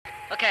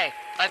Okay,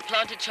 I've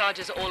planted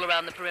charges all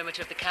around the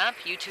perimeter of the camp.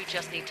 You two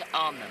just need to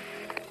arm them.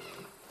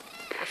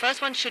 The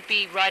first one should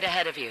be right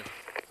ahead of you.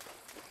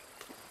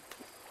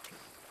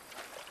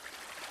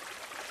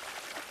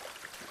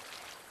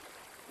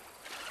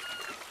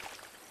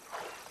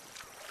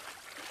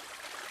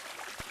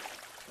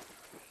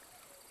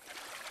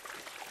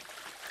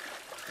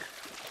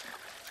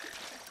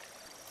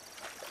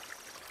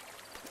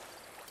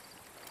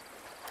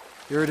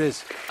 Here it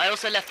is. I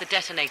also left the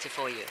detonator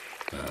for you.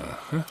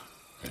 Uh-huh.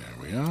 There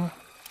we are.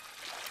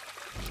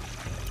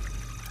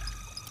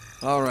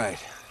 All right.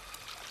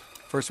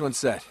 First one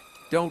set.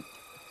 Don't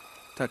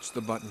touch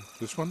the button.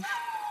 This one?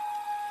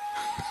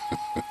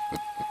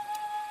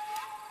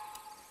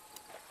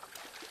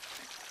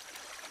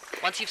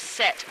 Once you've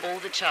set all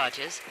the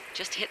charges,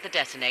 just hit the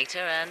detonator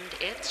and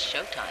it's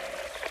showtime.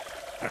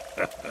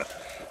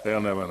 They'll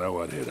never know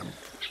what hit them.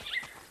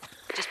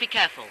 Just be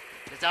careful.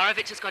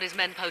 Lazarević has got his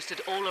men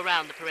posted all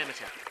around the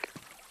perimeter.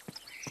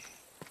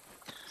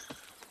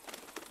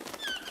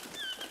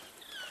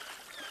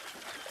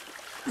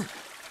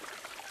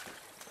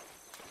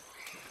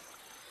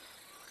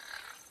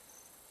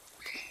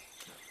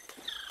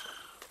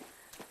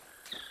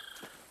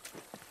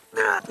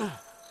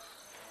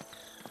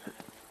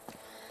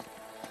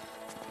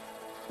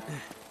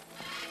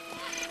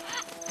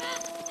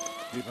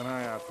 Keep an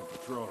eye out for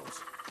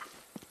patrols.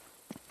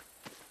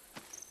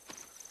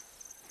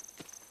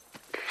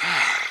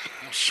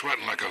 I'm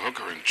sweating like a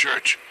hooker in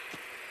church.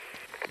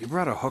 You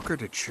brought a hooker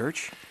to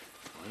church?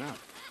 Why not?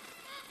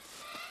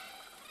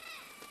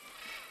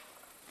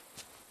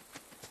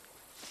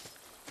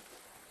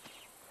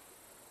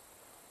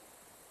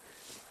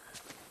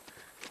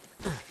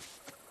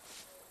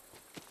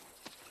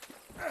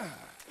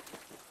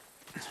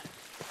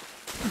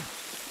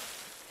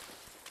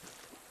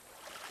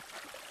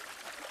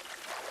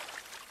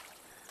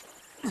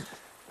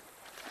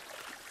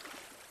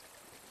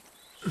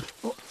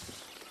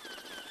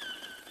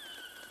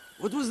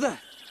 What was that?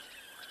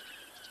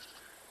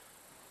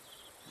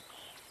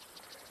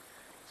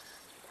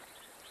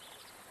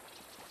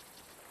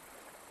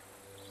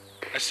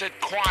 I said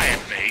quiet,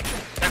 Nate.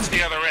 That's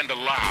the other end of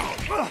loud.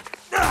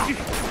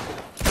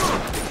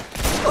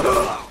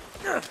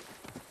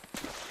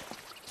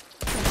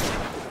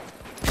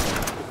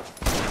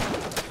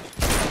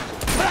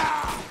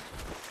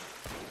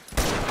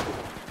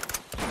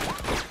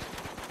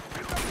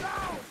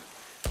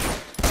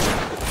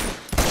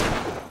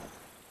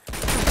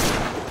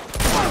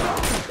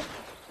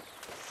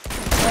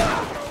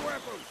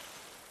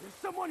 There's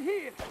someone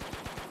here!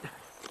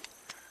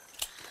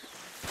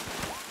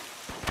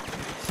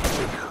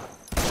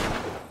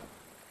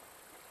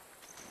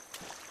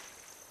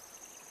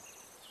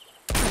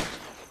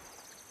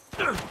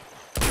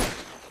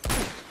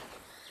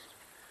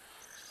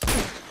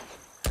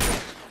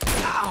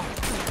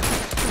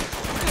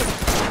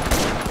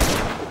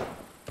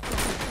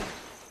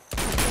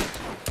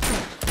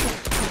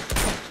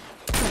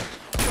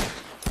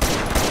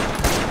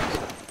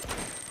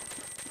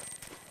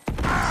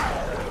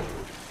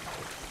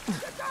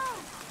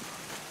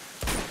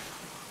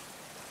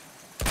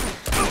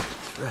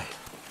 Right.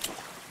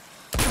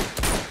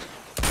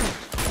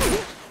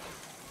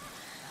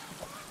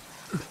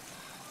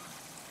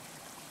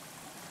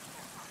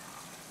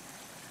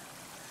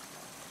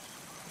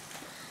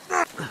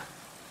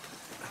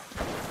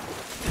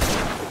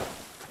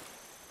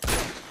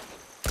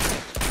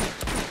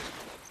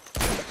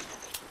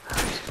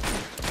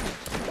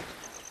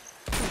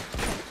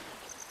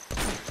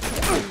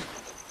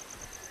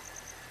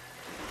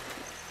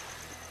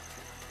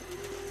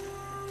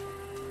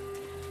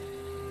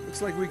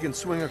 Looks like we can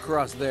swing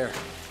across there.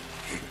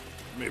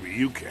 Maybe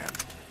you can.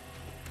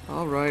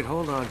 All right,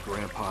 hold on,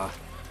 Grandpa.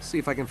 See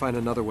if I can find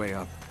another way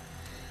up.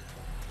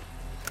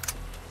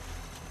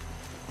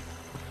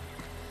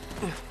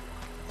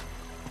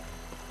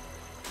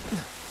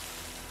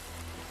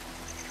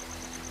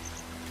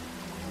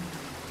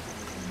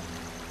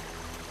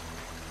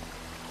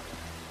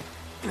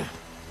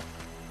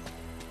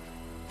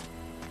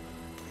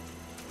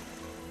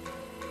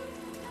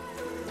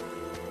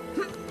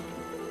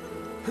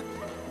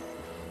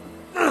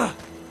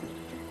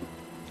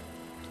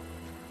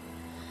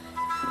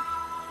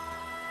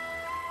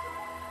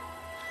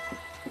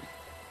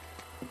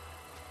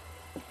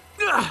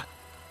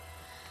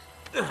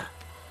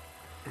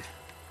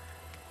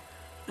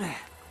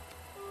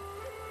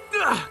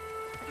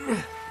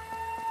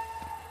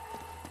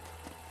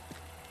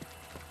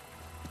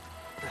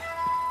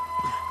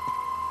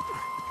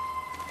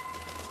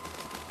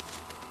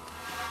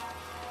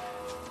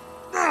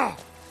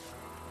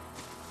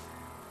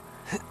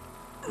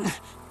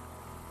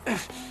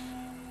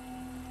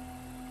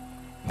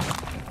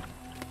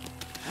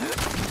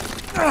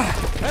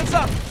 Hands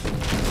up!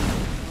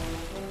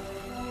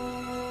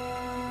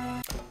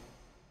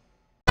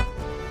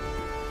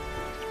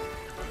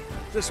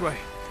 This way.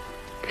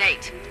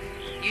 Nate,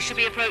 you should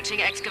be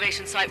approaching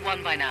excavation site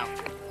 1 by now.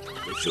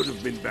 They should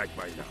have been back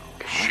by now.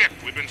 Shit,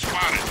 we've been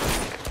spotted.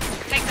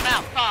 Take them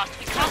out, fast.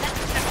 We can't let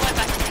them step right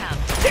back to camp.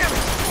 Damn it!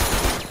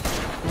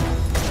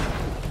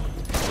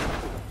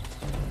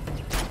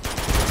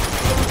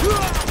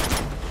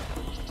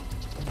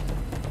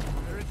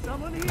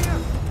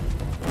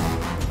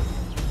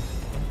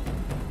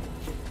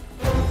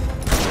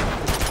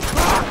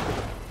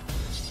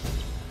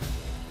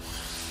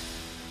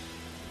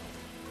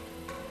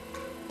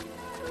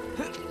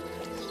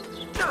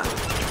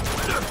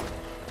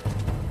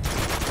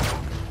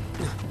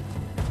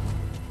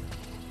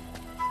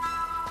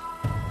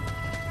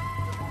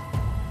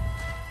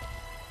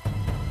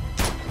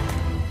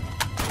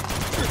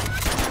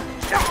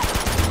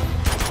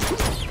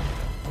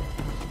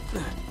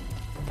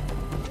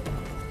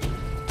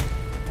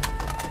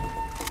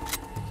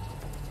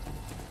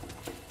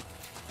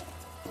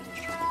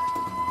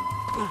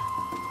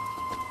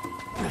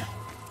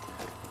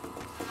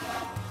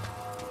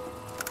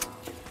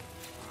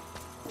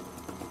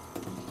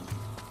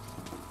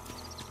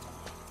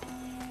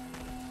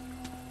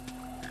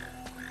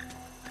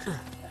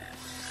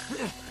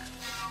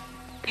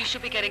 You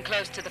should be getting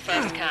close to the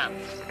first camp.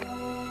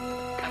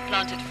 I've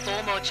planted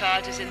 4 more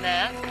charges in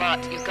there,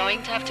 but you're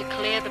going to have to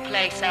clear the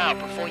place out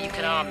before you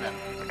can arm them.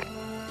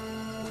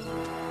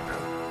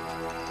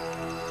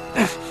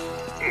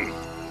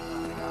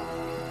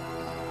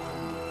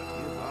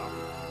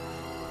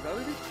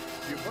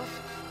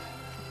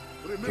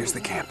 Here's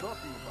the camp.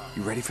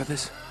 You ready for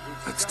this?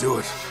 Let's do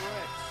it.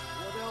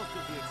 What else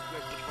did we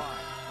expect to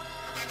find?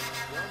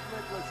 Don't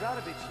let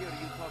Lazarević hear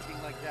you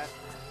talking like that.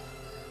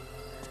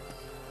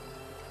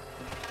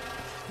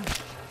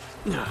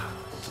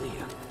 See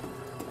ya.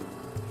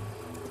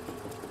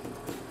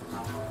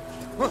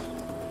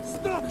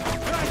 Stop!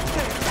 Right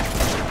there!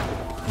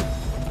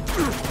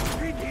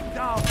 Bring him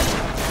down!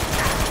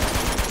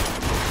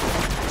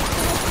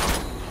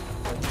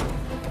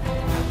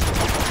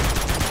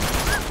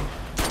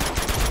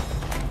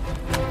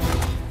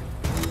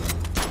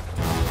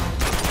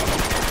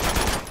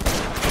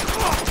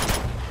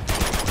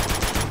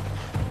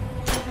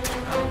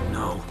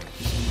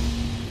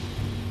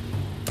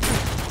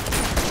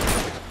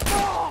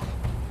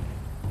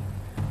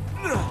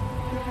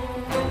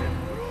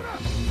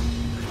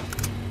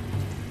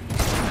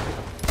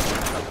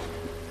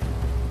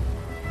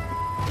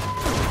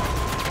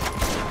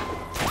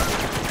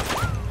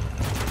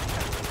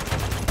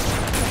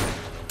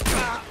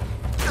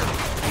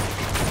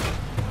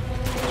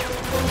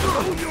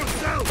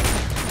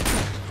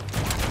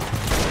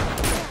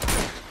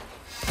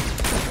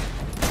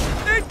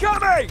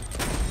 Incoming!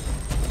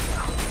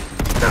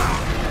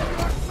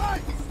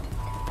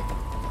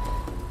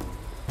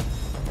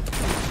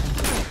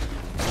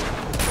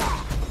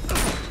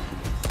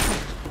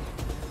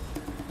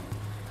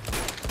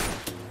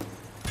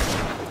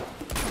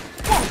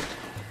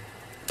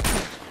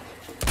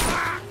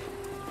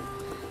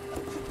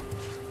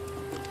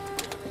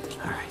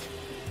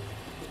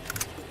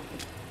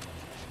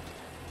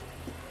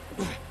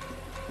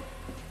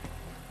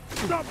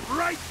 Stop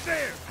right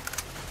there!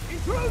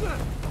 Intruder!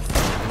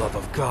 Love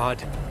of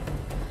God.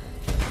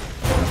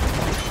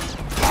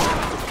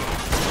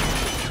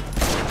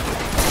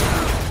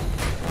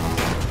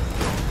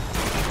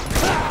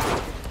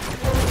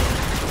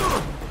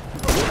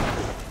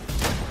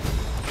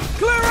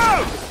 Clear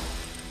out!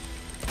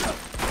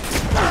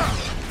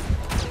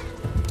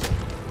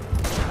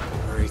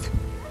 Great.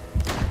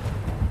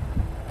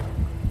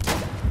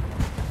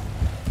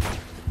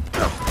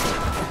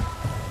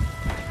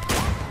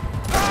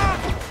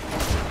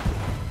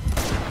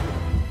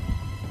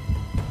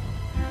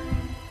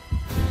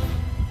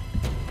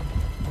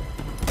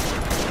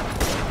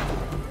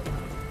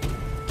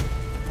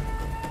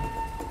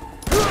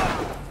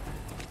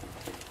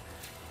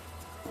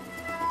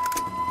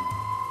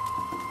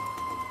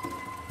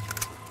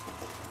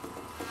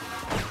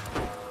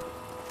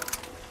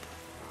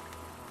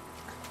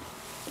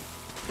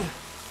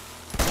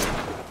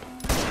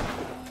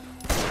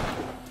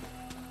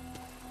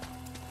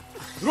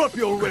 Drop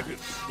your weapons!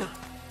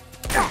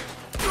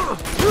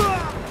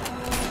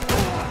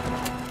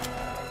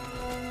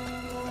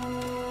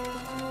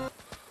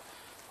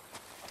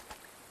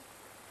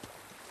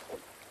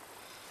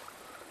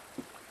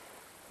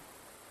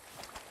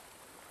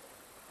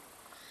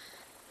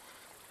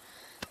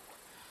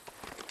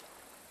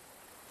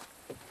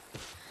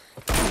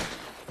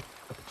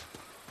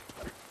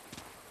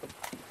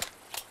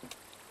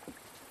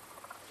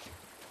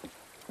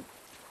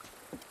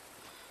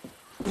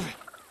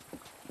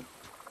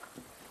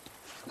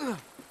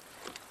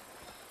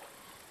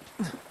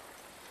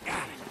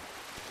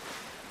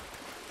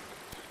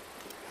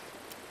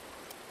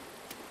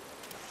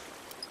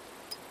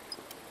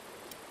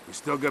 We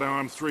still got to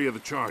arm 3 of the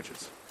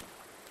charges.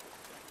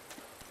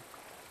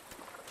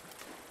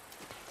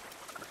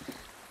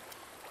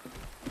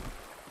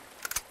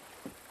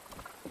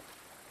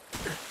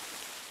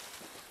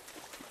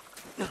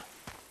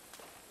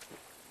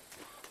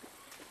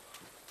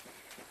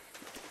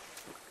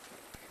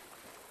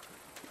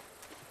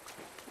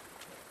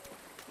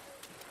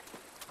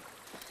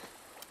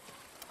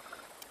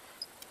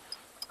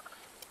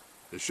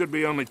 There should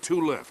be only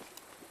 2 left.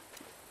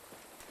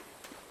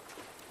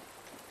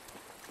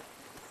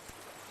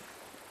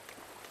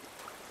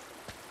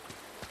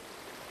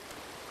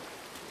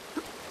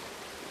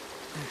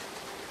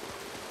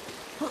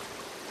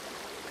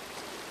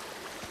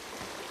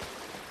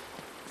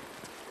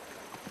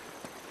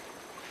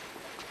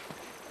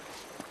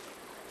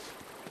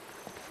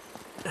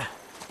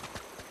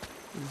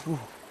 All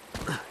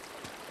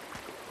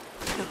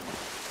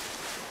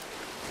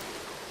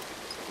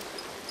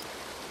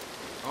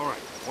right,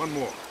 one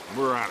more.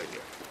 We're out of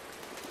here.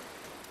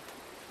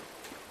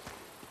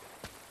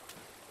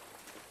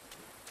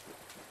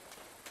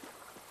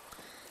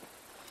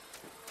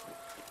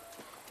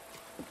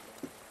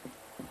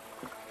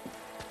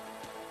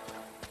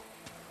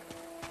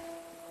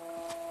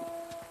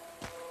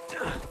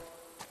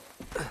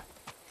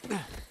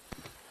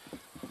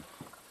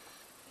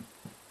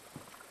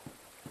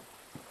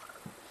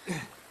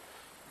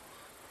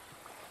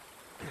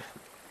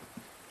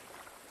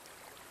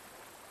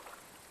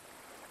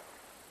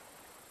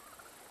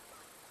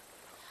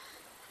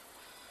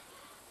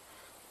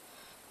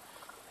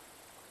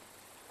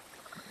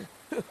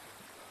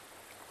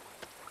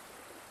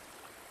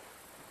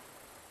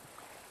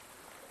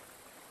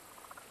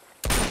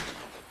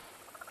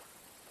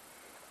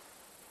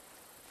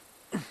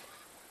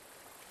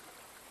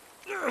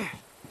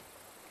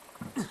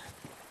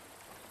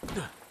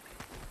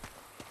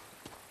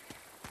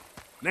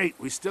 Nate,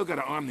 we still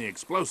gotta arm the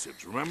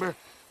explosives, remember?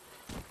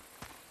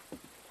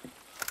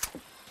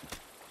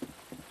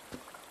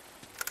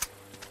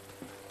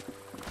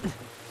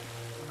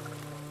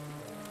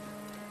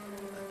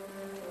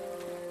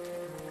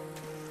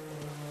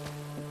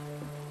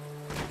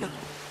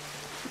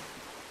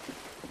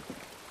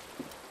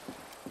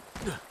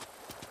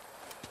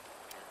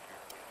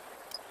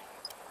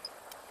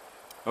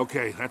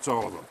 Okay, that's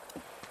all of them.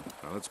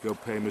 Now let's go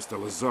pay Mr.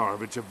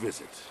 Lazarević a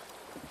visit.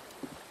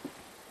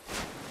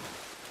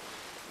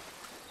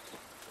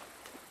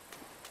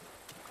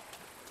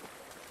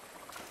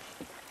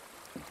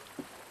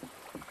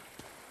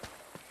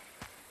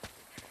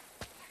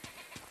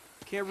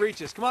 Can't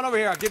reach us. Come on over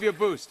here, I'll give you a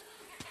boost.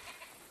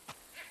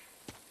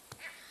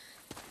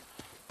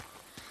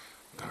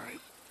 All right.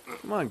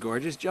 Come on,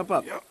 gorgeous, jump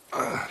up. Yeah.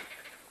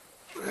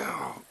 You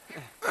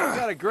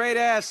got a great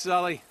ass,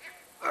 Sully.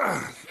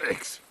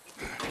 Thanks.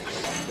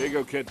 Here you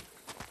go, kid.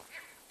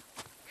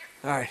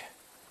 All right.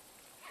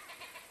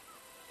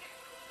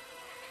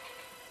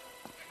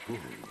 Ooh,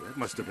 that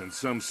must have been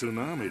some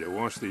tsunami to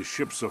wash these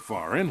ships so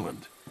far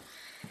inland.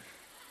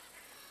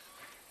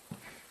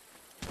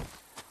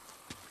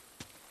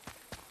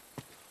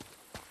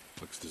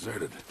 Looks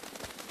deserted.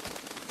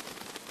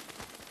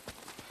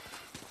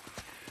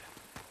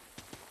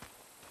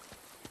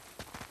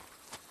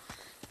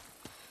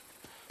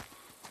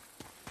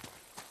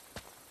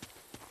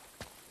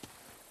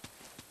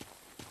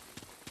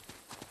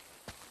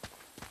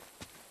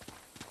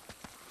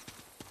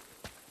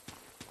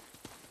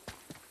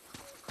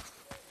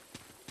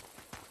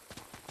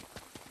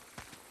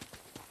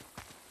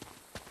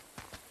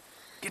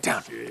 Get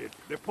down. Shit,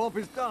 the pump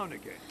is down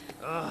again.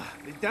 The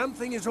damn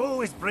thing is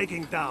always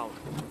breaking down.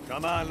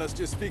 Come on, let's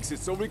just fix it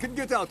so we can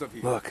get out of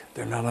here. Look,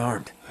 they're not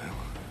armed.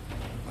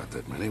 Not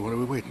that many. What are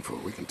we waiting for?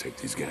 We can take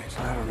these guys.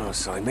 I don't know,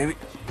 Sully. Maybe...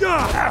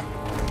 Get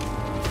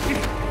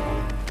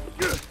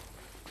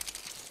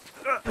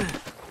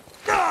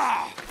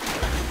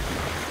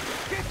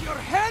your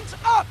hands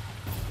up!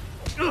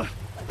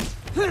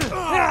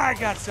 I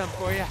got some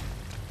for you.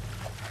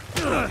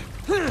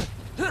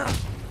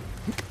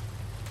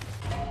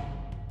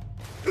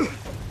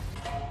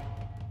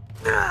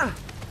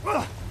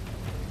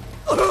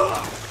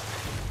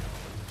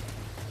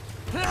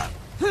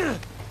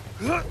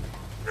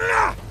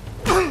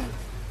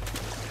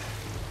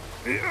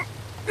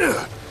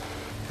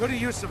 Could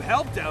have used some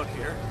help down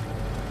here.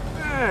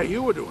 Yeah,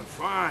 you were doing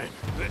fine.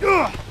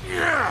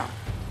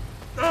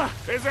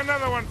 Here's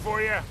another one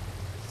for you.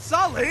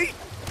 Sully!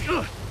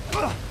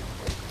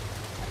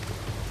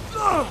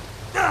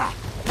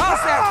 How's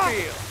that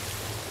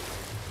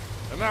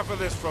feel? Enough of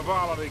this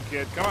frivolity,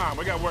 kid. Come on,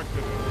 we got work to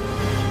do.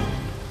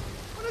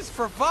 What does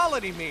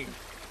frivolity mean?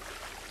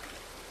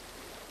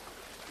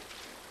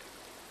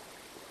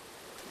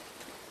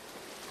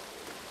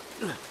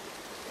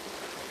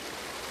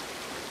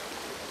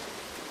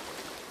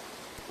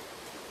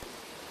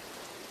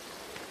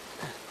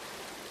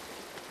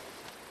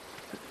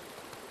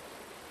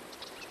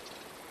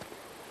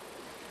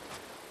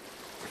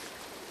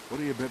 What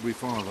do you bet we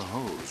follow the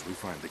hose? We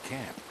find the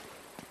camp.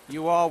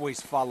 You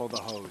always follow the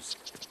hose.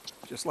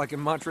 Just like in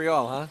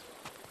Montreal, huh?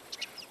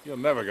 You're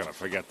never gonna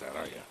forget that,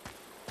 are you?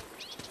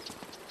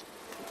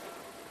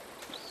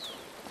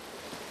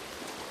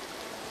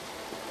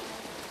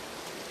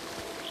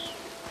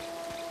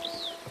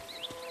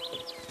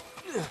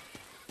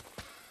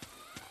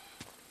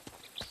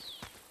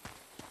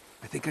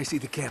 I think I see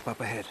the camp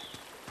up ahead.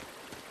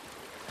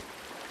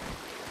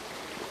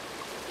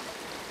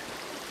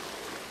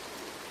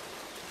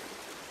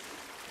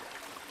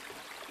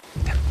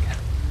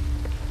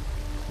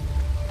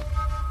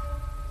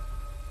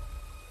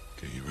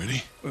 Okay, you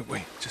ready?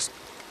 Wait, just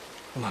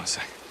hold on a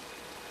sec.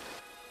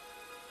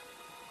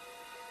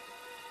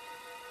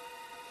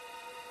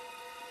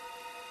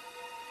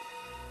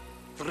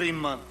 3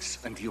 months,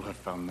 and you have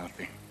found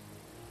nothing.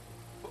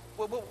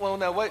 Well,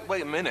 now,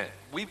 wait a minute.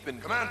 We've been...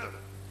 Commander!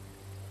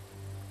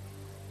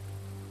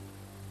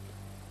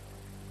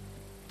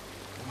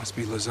 It must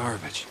be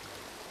Lazarević.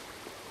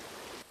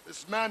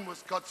 This man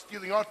was caught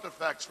stealing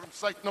artifacts from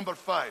site number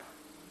 5.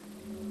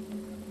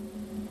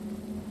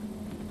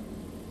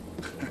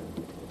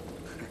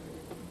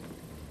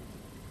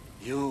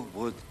 You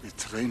would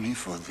betray me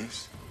for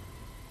this?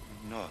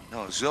 No,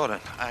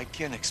 Zoran, I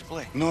can't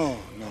explain. No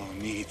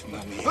need.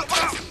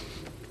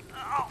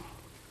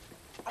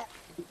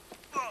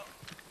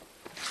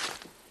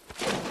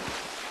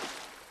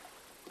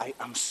 I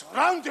am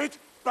surrounded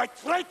by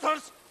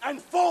traitors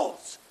and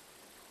fools!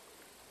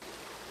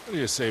 What do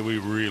you say we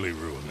really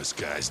ruin this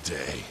guy's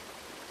day?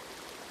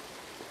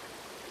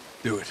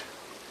 Do it.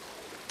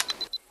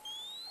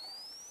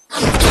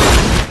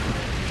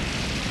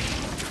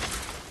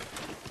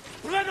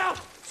 Spread out!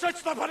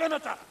 Search the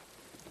perimeter!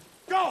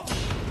 Go! All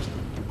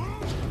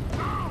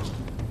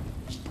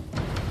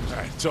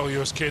right, it's all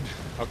yours, kid.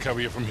 I'll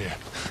cover you from here.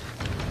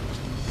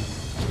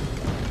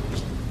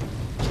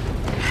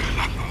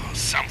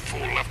 Some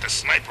fool left a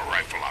sniper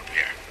rifle up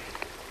here.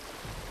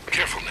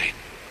 Careful, Nate.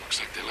 Looks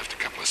like they left a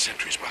couple of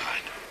sentries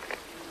behind.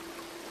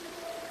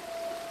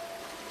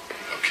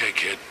 Okay,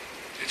 kid.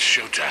 It's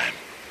showtime.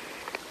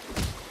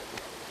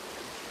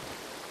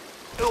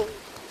 Oh.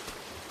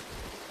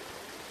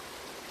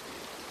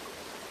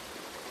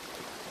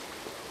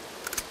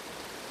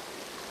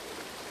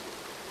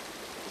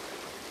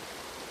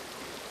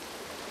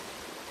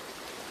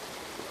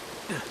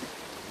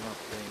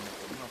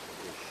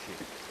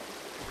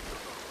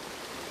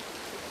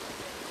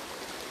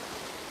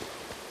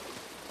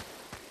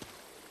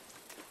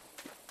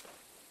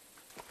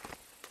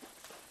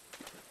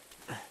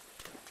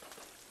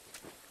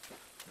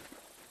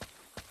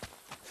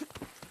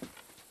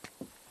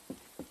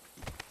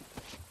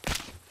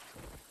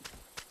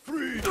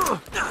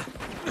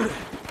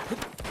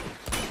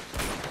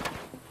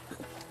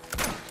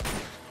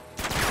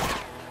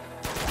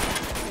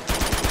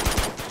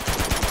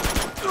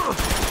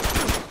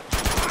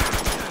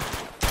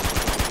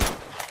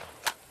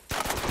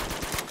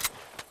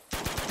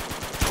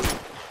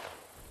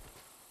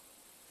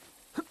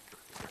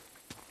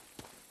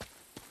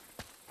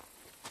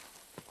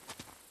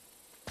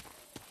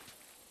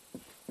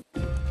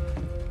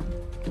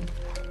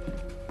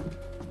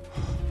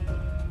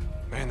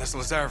 This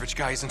Lazarević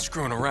guy isn't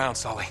screwing around,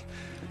 Sully.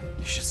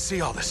 You should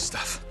see all this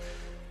stuff.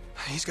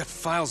 He's got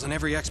files on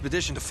every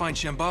expedition to find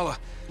Shambhala,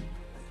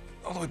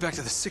 all the way back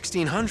to the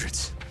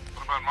 1600s.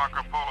 What about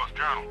Marco Polo's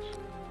journals?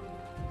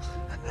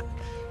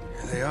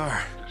 Here they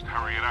are. Just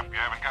hurry it up. You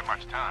haven't got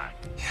much time.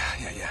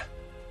 Yeah.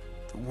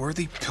 The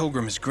worthy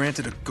pilgrim is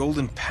granted a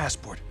golden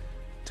passport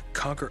to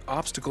conquer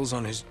obstacles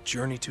on his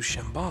journey to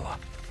Shambhala.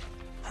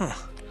 Huh.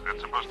 Is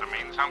that supposed to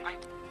mean something?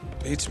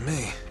 Beats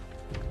me.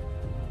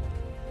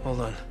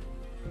 Hold on.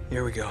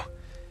 Here we go.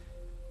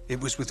 It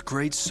was with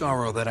great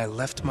sorrow that I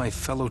left my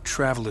fellow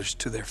travelers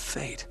to their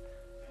fate.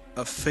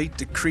 A fate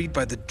decreed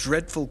by the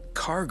dreadful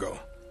cargo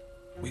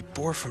we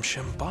bore from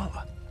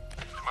Shambhala.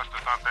 You must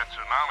have thought that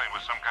tsunami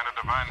was some kind of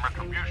divine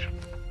retribution.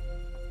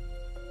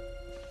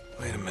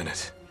 Wait a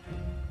minute.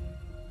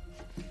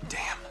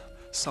 Damn.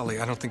 Sully,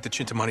 I don't think the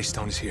Cintamani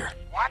Stone is here.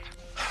 What?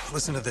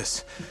 Listen to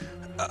this.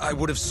 I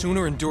would have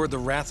sooner endured the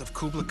wrath of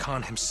Kublai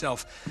Khan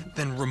himself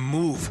than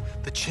remove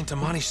the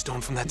Cintamani Stone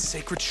from that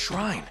sacred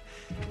shrine.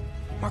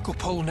 Marco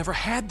Polo never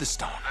had the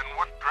stone. Then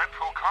what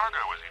dreadful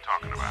cargo is he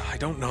talking about? I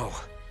don't know.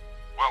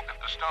 Well, if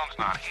the stone's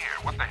not here,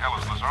 what the hell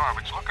is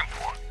Lazarević looking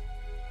for?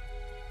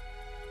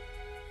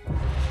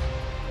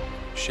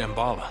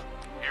 Shambhala.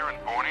 Here in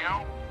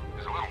Borneo?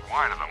 Is a little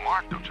wide of the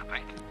mark, don't you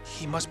think?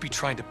 He must be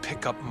trying to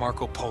pick up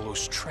Marco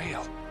Polo's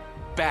trail.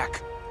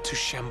 Back to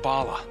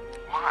Shambhala.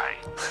 Why?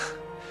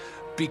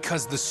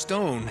 Because the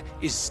stone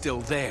is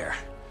still there.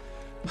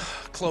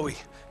 Chloe,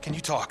 can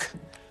you talk?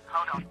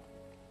 Hold on.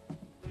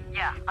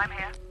 Yeah, I'm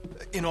here.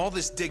 In all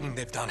this digging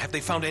they've done, have they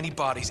found any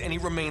bodies, any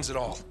remains at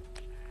all?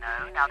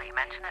 No, now that you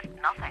mention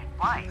it, nothing.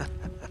 Why?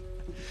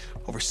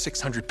 Over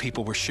 600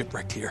 people were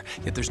shipwrecked here,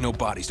 yet there's no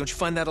bodies. Don't you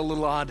find that a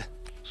little odd?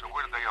 So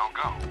where did they all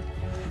go?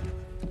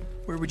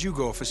 Where would you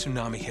go if a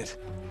tsunami hit?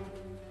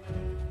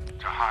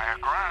 To higher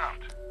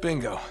ground.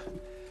 Bingo.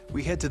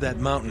 We head to that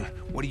mountain.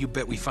 What do you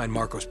bet we find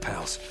Marco's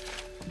pals?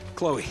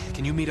 Chloe,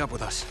 can you meet up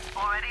with us?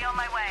 Already on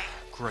my way.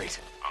 Great.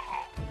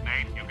 Uh-oh.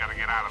 Nate, you gotta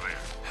get out of there.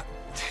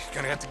 You're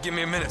gonna have to give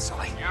me a minute,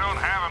 Sully. You don't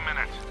have a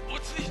minute.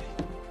 What's this?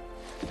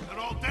 They're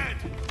all dead.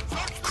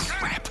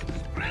 Crap.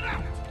 Spread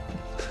out.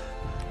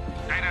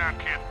 Stay down,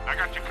 kid. I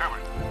got you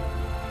covered.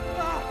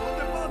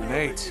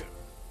 Nate.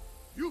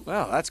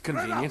 Well, that's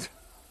convenient.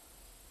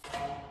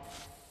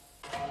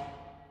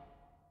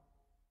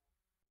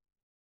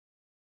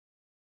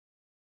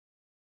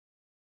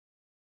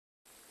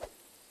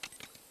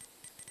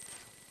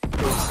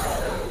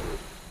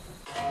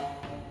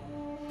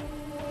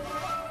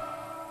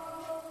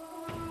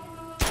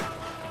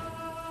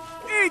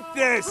 Eat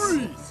this!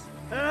 Freeze!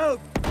 Help!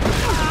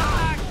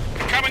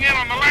 Coming in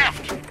on the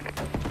left.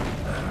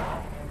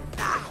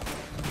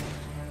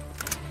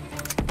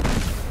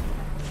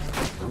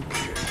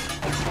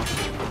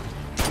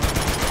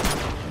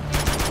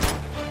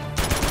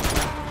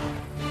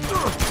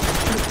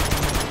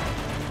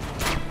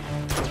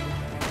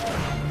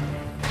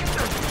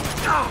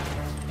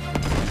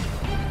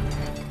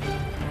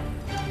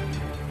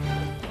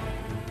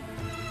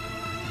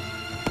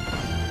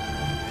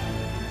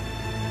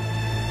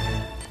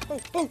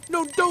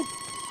 no, don't!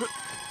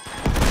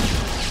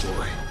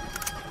 Boy.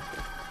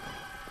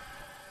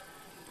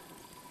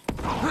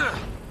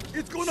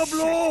 It's gonna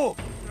blow!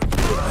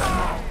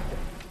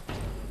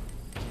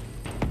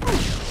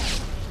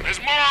 There's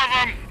more of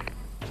them!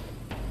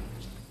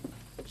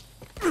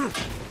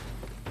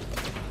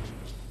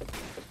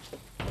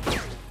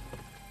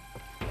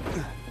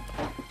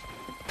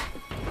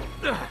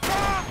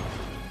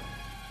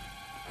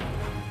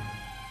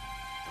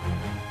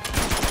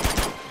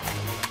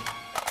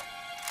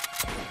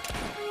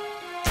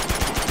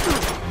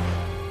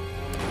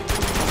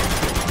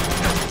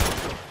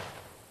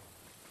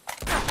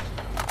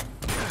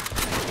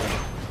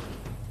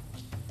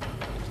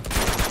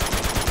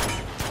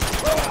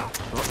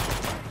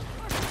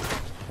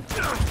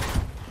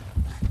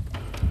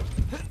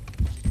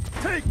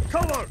 Take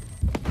cover!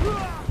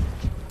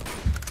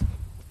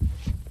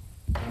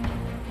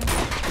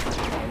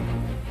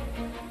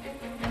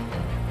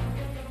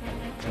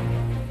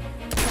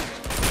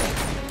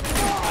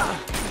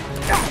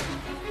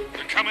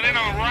 They're coming in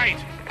on the right.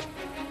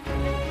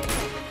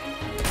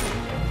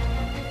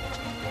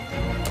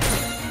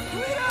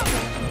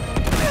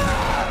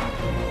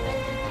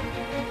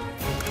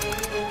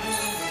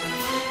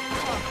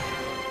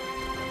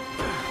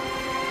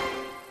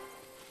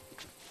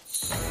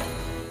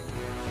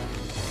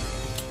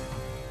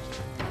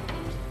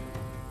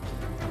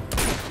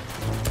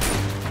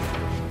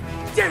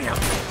 Damn!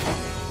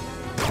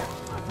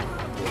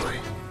 Boy.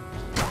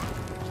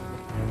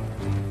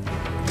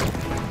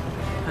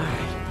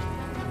 Alright.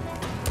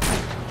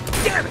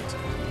 Damn it!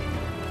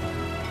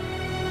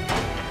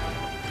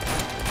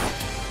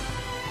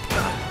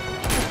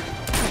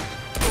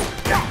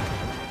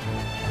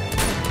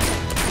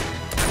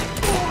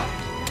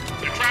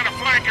 They're trying to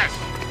flank us.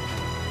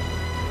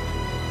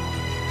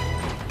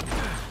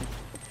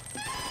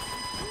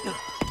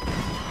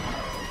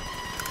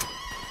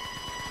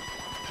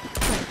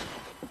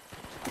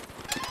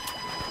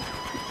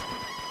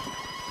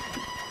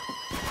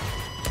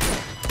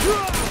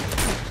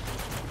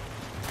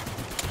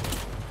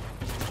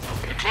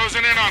 They're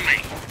closing in on me.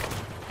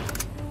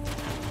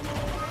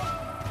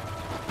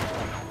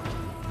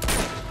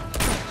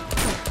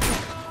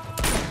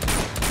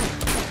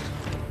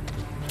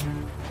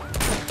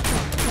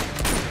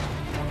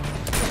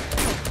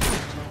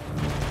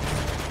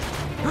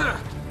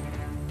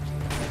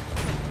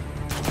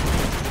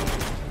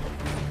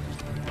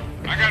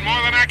 I got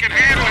more than I can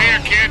handle here,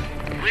 kid.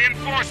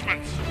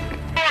 Reinforcements.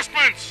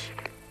 Reinforcements!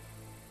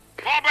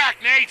 Fall back,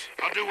 Nate.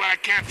 I'll do what I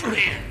can from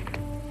here.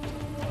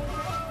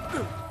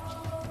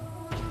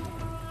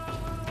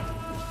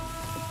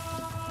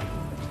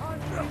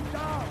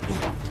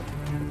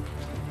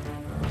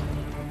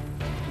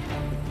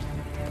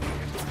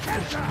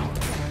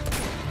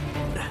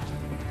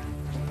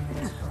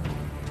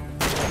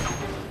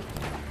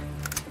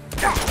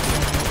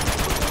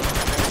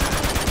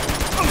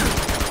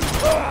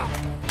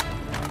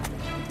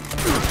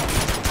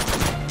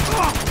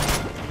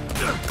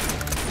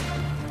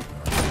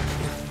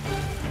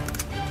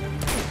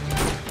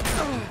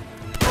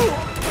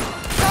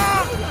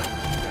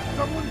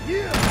 Someone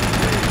here!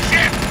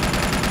 Shit!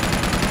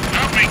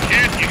 Help me,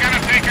 kid. You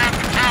gotta take out the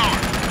tower.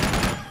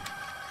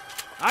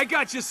 I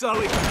got you,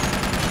 Sully!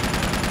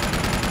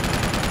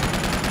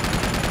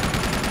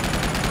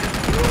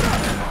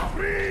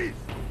 Freeze!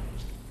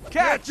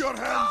 Get your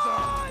hands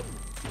up!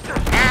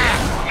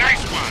 Ah,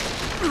 nice one.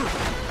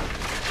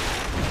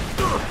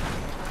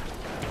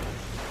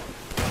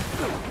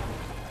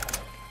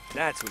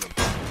 That's what I'm...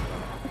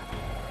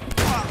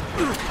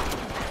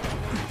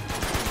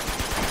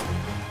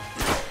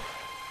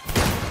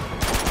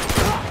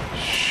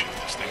 Shit,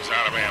 this thing's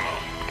out of ammo.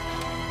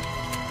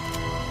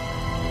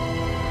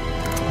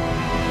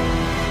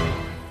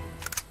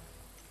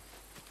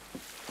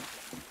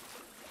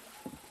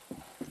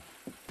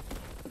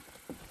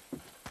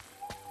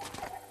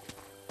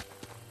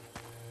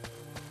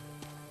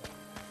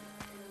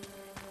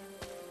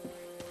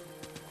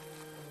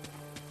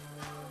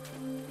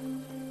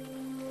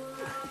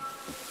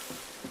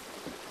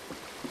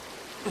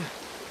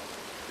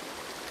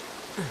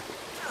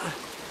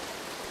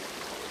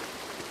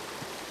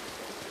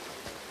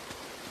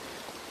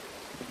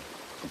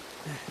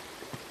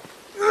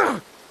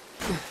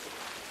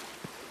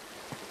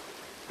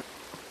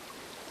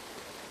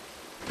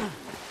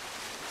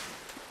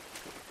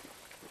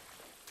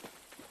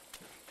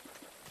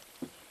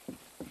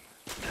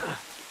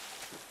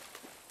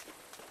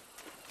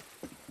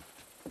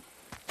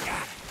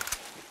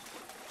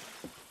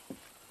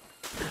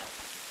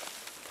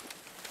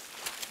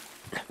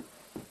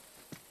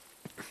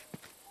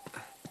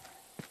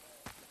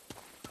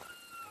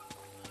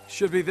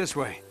 Should be this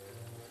way.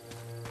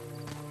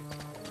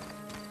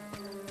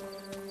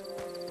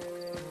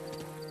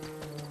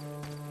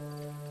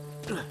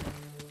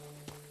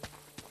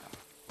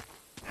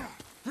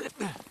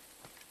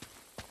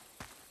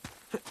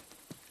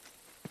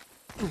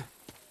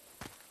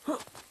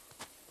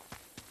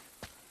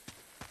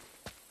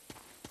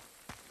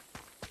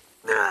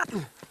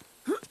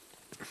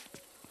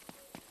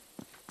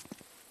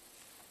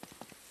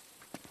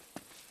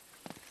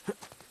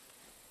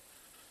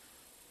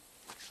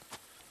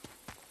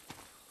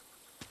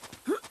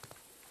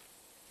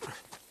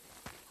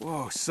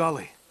 Whoa,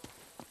 Sully.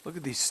 Look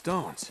at these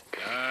stones.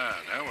 Ah,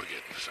 now we're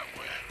getting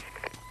somewhere.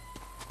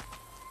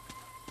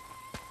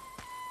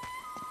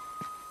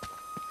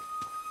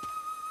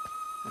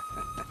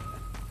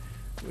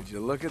 Would you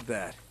look at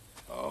that?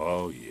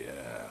 Oh,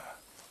 yeah.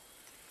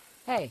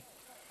 Hey.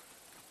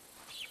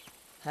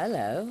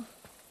 Hello.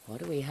 What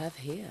do we have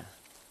here?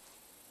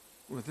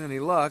 With any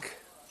luck,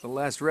 the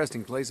last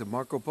resting place of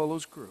Marco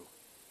Polo's crew.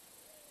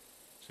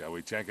 Shall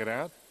we check it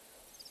out?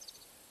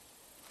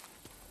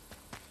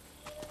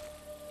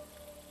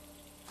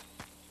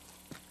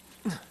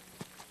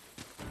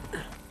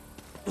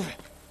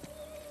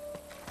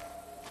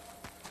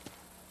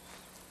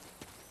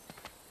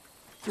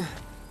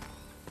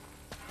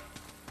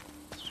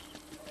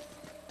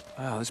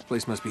 Wow, this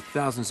place must be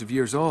thousands of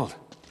years old.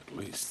 At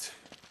least.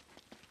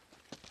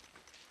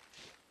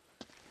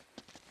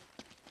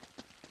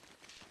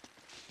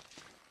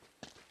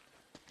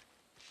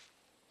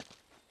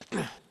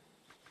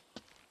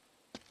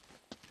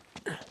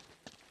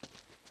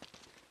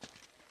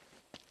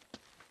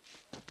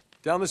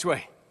 Down this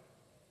way.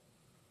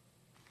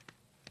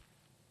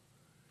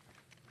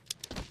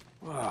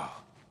 Wow.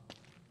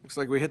 Looks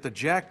like we hit the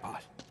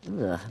jackpot.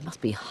 Ugh, must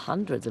be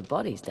hundreds of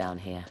bodies down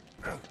here.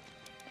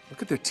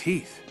 Look at their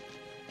teeth.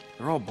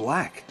 They're all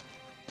black.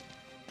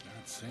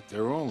 I think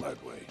they're all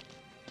that way.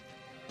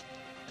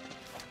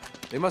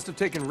 They must have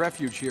taken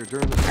refuge here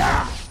during the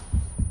tsunami.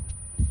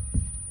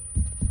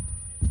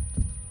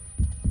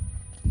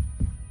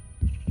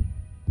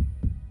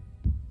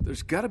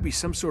 There's gotta be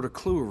some sort of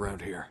clue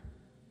around here.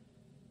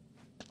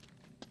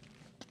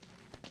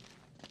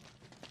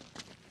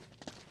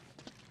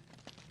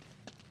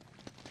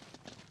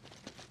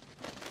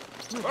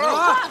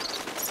 Ah!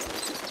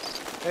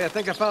 Hey, I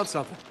think I found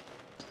something.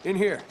 In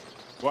here.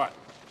 What?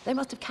 They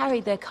must have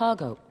carried their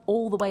cargo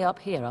all the way up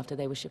here after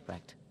they were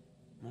shipwrecked.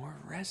 More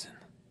resin.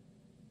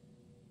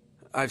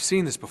 I've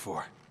seen this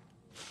before.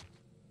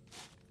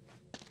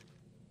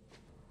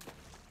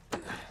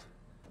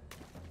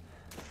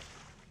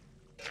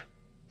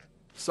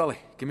 Sully,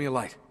 give me a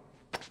light.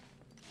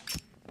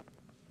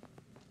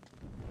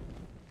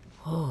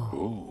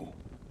 Ooh.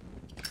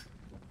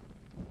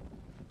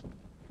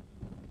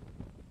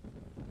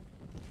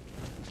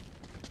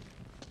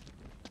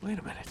 Wait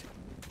a minute.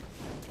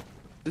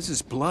 This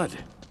is blood.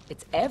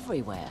 It's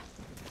everywhere.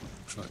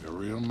 Looks like a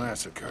real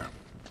massacre.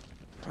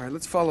 All right,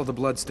 let's follow the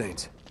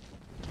bloodstains.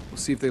 We'll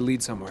see if they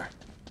lead somewhere.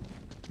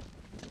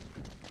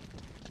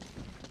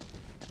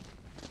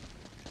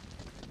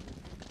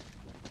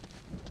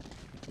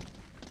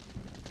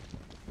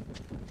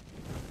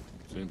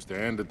 Seems to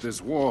end at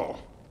this wall.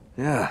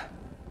 Yeah,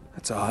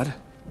 that's odd.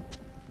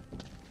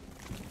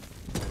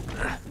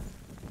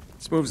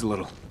 This moves a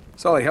little.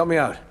 Sully, help me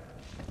out.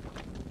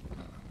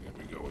 Here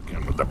we go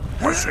again with the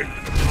pushing.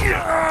 I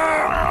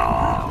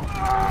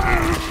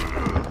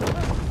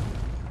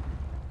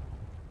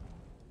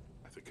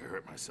think I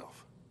hurt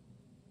myself.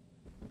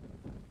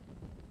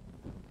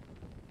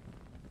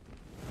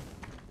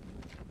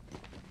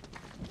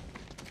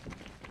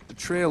 The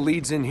trail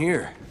leads in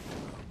here.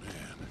 Oh,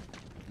 man.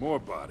 More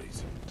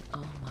bodies.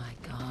 Oh my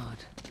god.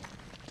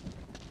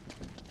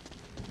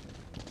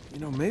 You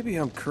know, maybe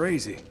I'm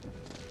crazy,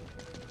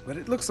 but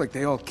it looks like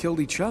they all killed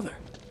each other.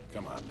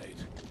 Come on,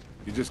 Nate.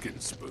 You're just getting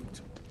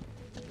spooked.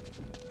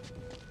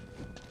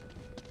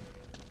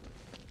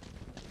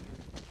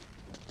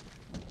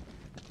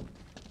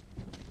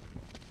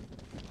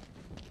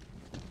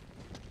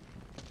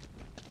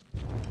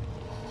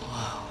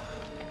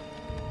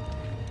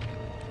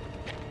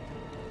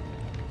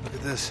 Look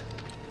at this.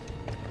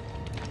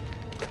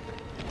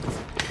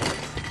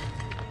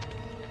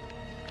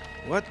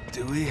 What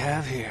do we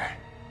have here?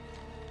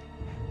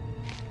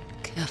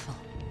 Careful.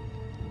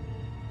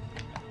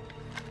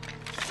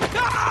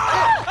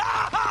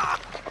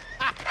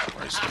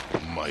 Christ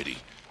almighty.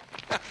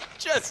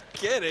 Just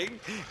kidding.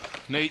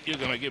 Nate, you're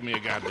gonna give me a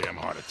goddamn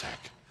heart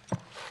attack.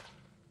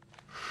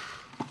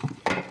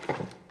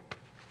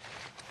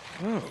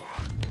 Oh.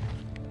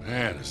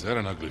 Man, is that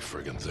an ugly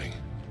friggin' thing?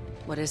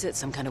 What is it?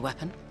 Some kind of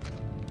weapon?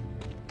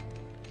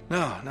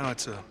 No,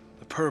 it's a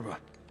purba.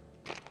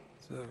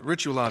 It's a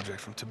ritual object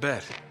from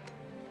Tibet.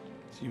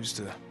 It's used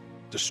to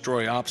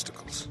destroy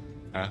obstacles.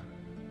 Huh?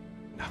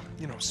 No,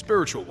 you know,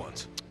 spiritual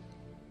ones.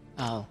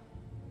 Oh.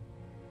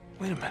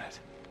 Wait a minute.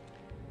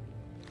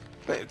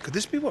 Wait, could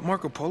this be what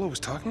Marco Polo was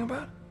talking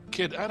about?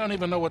 Kid, I don't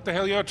even know what the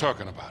hell you're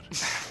talking about.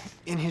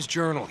 In his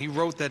journal, he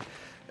wrote that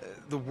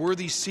the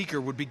worthy seeker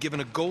would be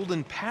given a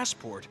golden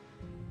passport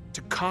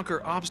to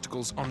conquer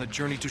obstacles on the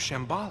journey to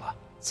Shambhala.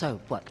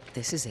 So, what,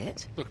 this is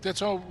it? Look,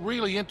 that's all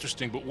really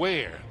interesting, but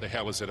where the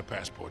hell is it a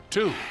passport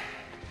to?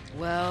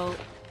 Well,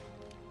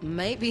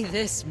 maybe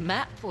this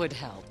map would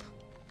help.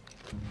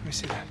 Let me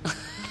see that.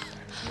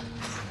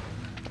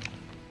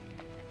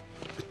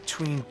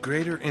 Between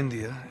Greater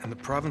India and the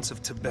province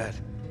of Tibet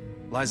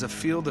lies a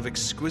field of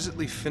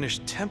exquisitely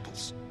finished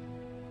temples.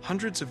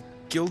 Hundreds of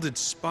gilded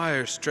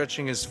spires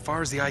stretching as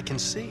far as the eye can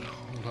see.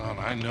 Hold on,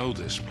 I know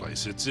this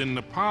place. It's in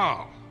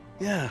Nepal.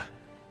 Yeah,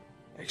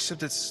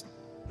 except it's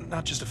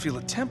not just a field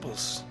of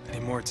temples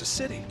anymore, it's a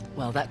city.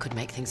 Well, that could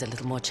make things a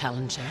little more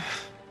challenging.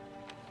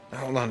 Now,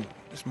 hold on,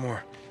 there's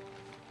more.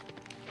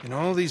 In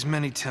all these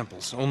many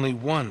temples, only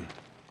one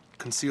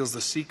conceals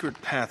the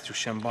secret path to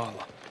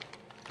Shambhala.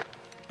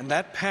 And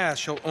that path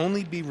shall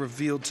only be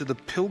revealed to the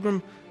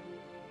pilgrim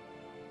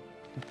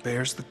who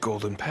bears the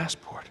golden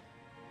passport.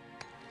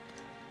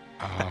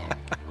 All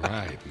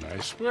right,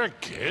 nice work,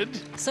 kid.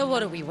 So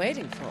what are we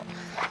waiting for?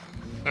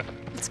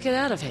 Let's get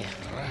out of here.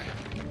 All right.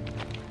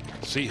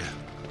 See ya.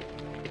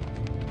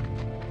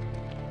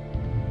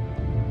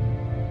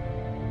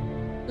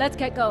 Let's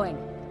get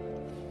going.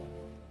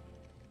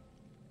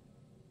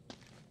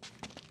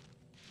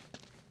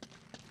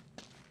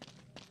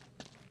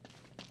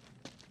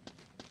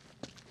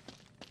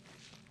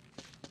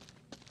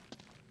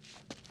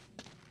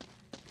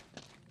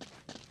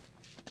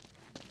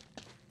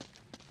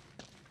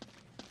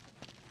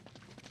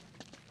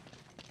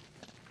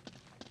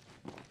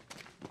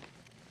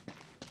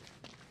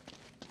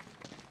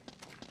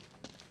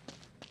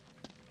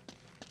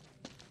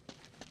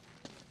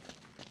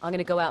 I'm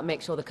gonna go out and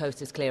make sure the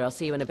coast is clear. I'll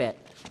see you in a bit.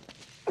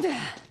 Give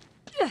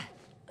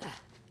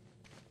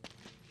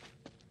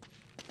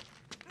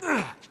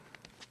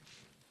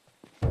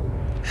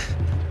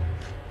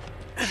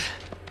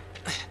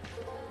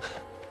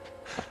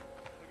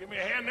me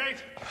a hand,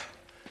 Nate.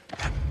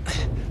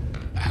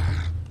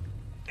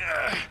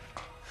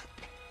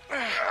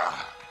 Oh,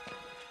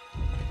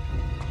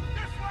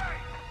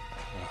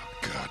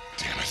 God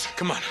damn it.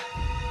 Come on.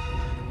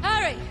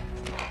 Harry!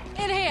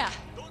 In here!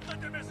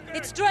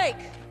 It's Drake!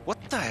 What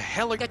the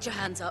hell are... Get your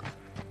hands up.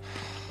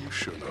 You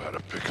sure know how to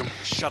pick 'em.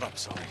 Shut up,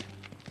 Sully.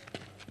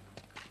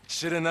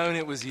 Should have known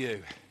it was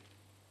you.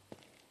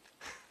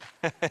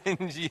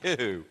 And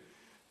you,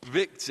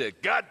 Victor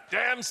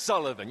goddamn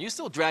Sullivan. You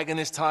still dragging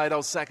this tired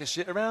old sack of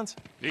shit around?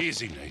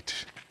 Easy,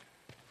 Nate.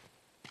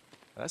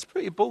 That's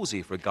pretty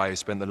ballsy for a guy who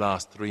spent the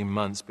last 3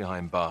 months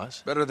behind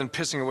bars. Better than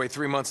pissing away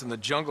 3 months in the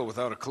jungle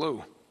without a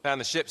clue. Found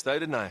the ships though,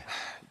 didn't I?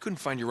 You couldn't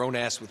find your own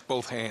ass with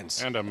both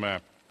hands. And a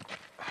map.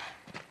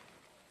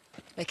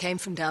 They came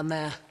from down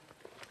there.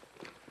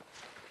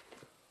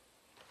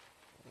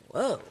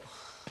 Whoa.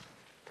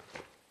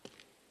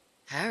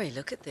 Harry,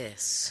 look at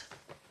this.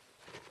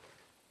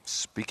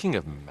 Speaking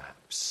of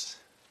maps,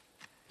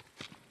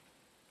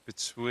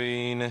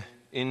 between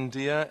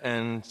India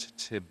and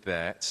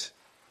Tibet,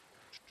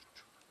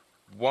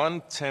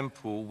 one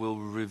temple will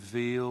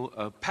reveal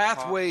a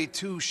Pathway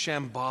to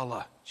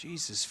Shambhala.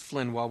 Jesus,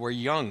 Flynn, while we're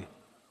young.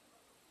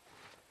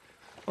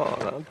 Oh,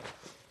 no.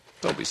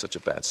 Don't be such a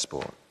bad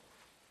sport.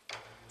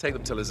 Take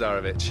them to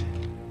Lazarević.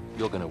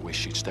 You're gonna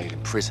wish you'd stayed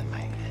in prison,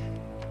 mate.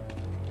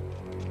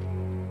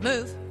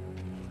 Move.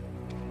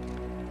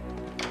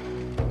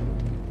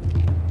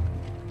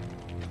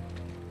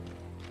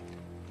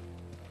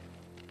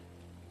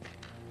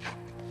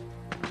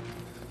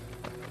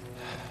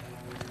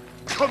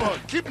 Come on,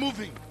 keep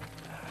moving.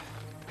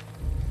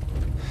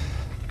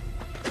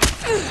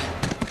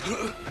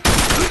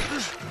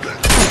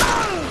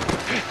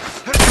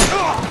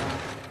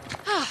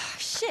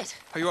 Shit.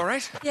 Are you all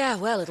right? Yeah,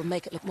 well, it'll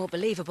make it look more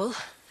believable.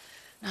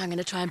 Now I'm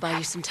gonna try and buy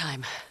you some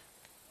time.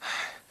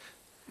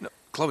 No,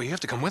 Chloe, you have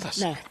to come with us.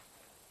 No.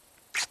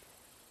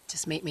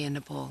 Just meet me in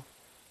Nepal.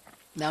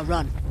 Now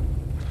run.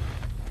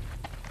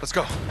 Let's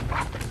go.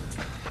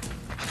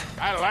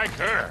 I like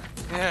her.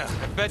 Yeah,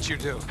 I bet you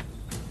do.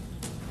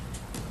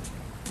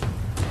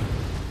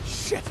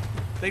 Shit!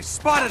 They've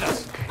spotted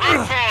us!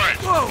 Run for it!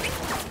 Whoa!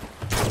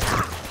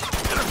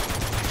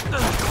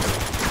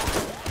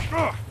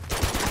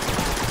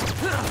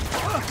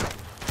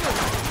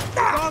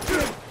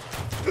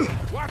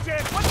 Watch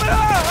it!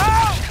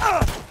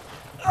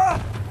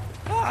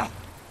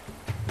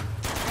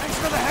 Thanks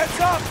for the heads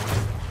up!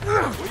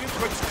 Will you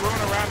quit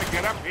screwing around and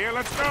get up here?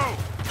 Let's go!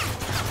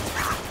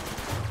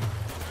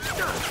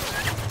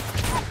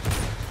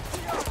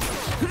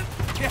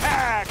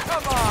 Yeah,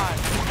 come on!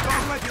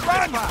 Don't let you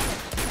run!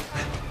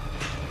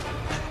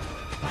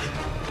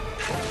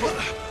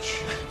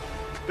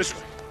 This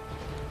way.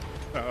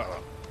 Oh,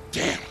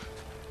 damn.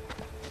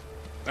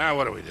 Now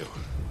what do we do?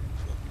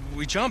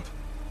 We jump?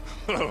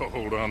 Oh,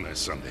 hold on there,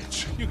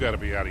 Sundance. You gotta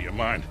be out of your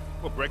mind.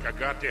 We'll break our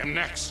goddamn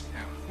necks.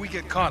 If we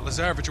get caught,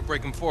 Lazarević will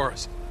break them for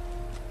us.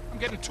 I'm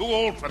getting too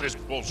old for this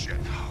bullshit.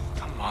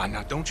 Come on,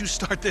 now don't you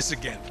start this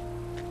again.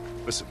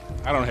 Listen,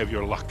 I don't have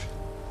your luck.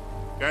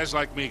 Guys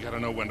like me gotta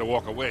know when to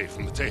walk away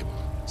from the table.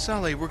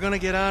 Sully, we're gonna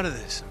get out of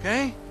this,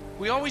 okay?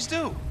 We always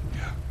do.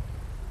 Yeah.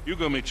 You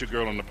go meet your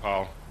girl in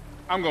Nepal.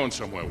 I'm going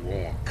somewhere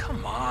warm.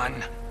 Come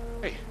on.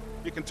 Hey,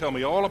 you can tell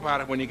me all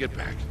about it when you get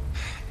back.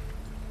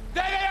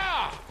 There they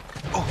are!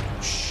 Oh,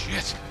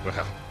 shit.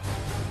 Well,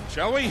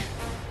 shall we?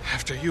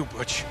 After you,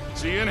 Butch.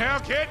 See you in hell,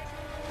 kid!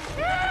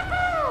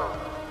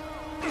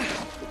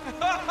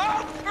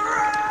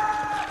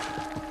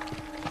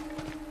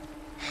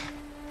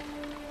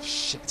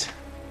 Shit.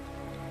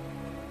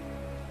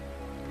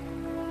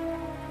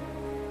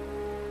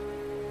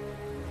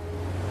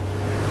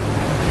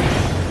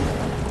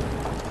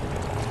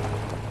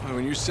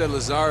 When you said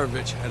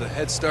Lazarević had a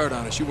head start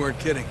on us, you weren't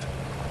kidding.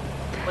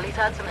 Well, he's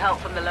had some help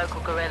from the local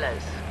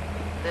guerrillas.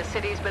 The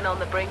city's been on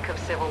the brink of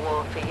civil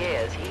war for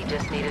years. He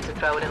just needed to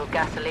throw a little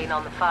gasoline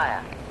on the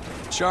fire.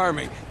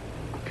 Charming.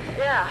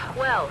 Yeah,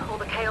 well, all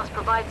the chaos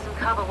provides some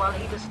cover while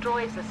he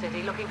destroys the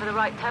city looking for the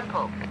right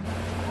temple.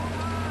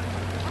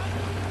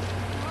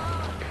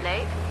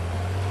 Nate?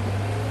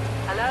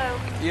 Hello?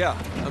 Yeah,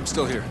 I'm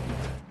still here.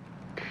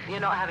 You're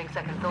not having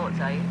second thoughts,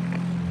 are you?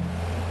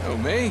 Oh,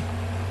 me?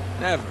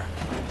 Never.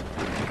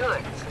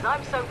 Good, because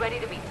I'm so ready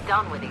to be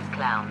done with these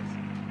clowns.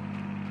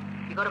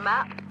 You got a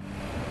map?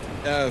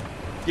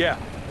 Yeah.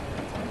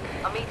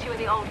 I'll meet you in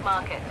the old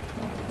market.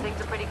 Things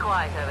are pretty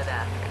quiet over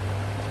there.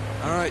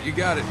 All right, you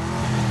got it.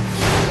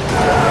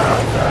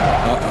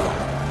 Uh-oh.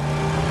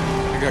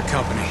 I got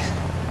company.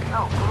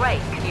 Oh,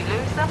 great. Can you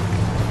lose them?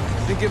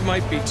 I think it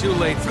might be too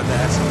late for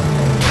that.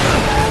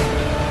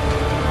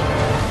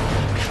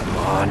 Come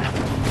on.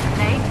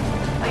 Nate,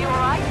 are you all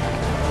right?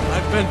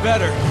 I've been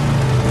better.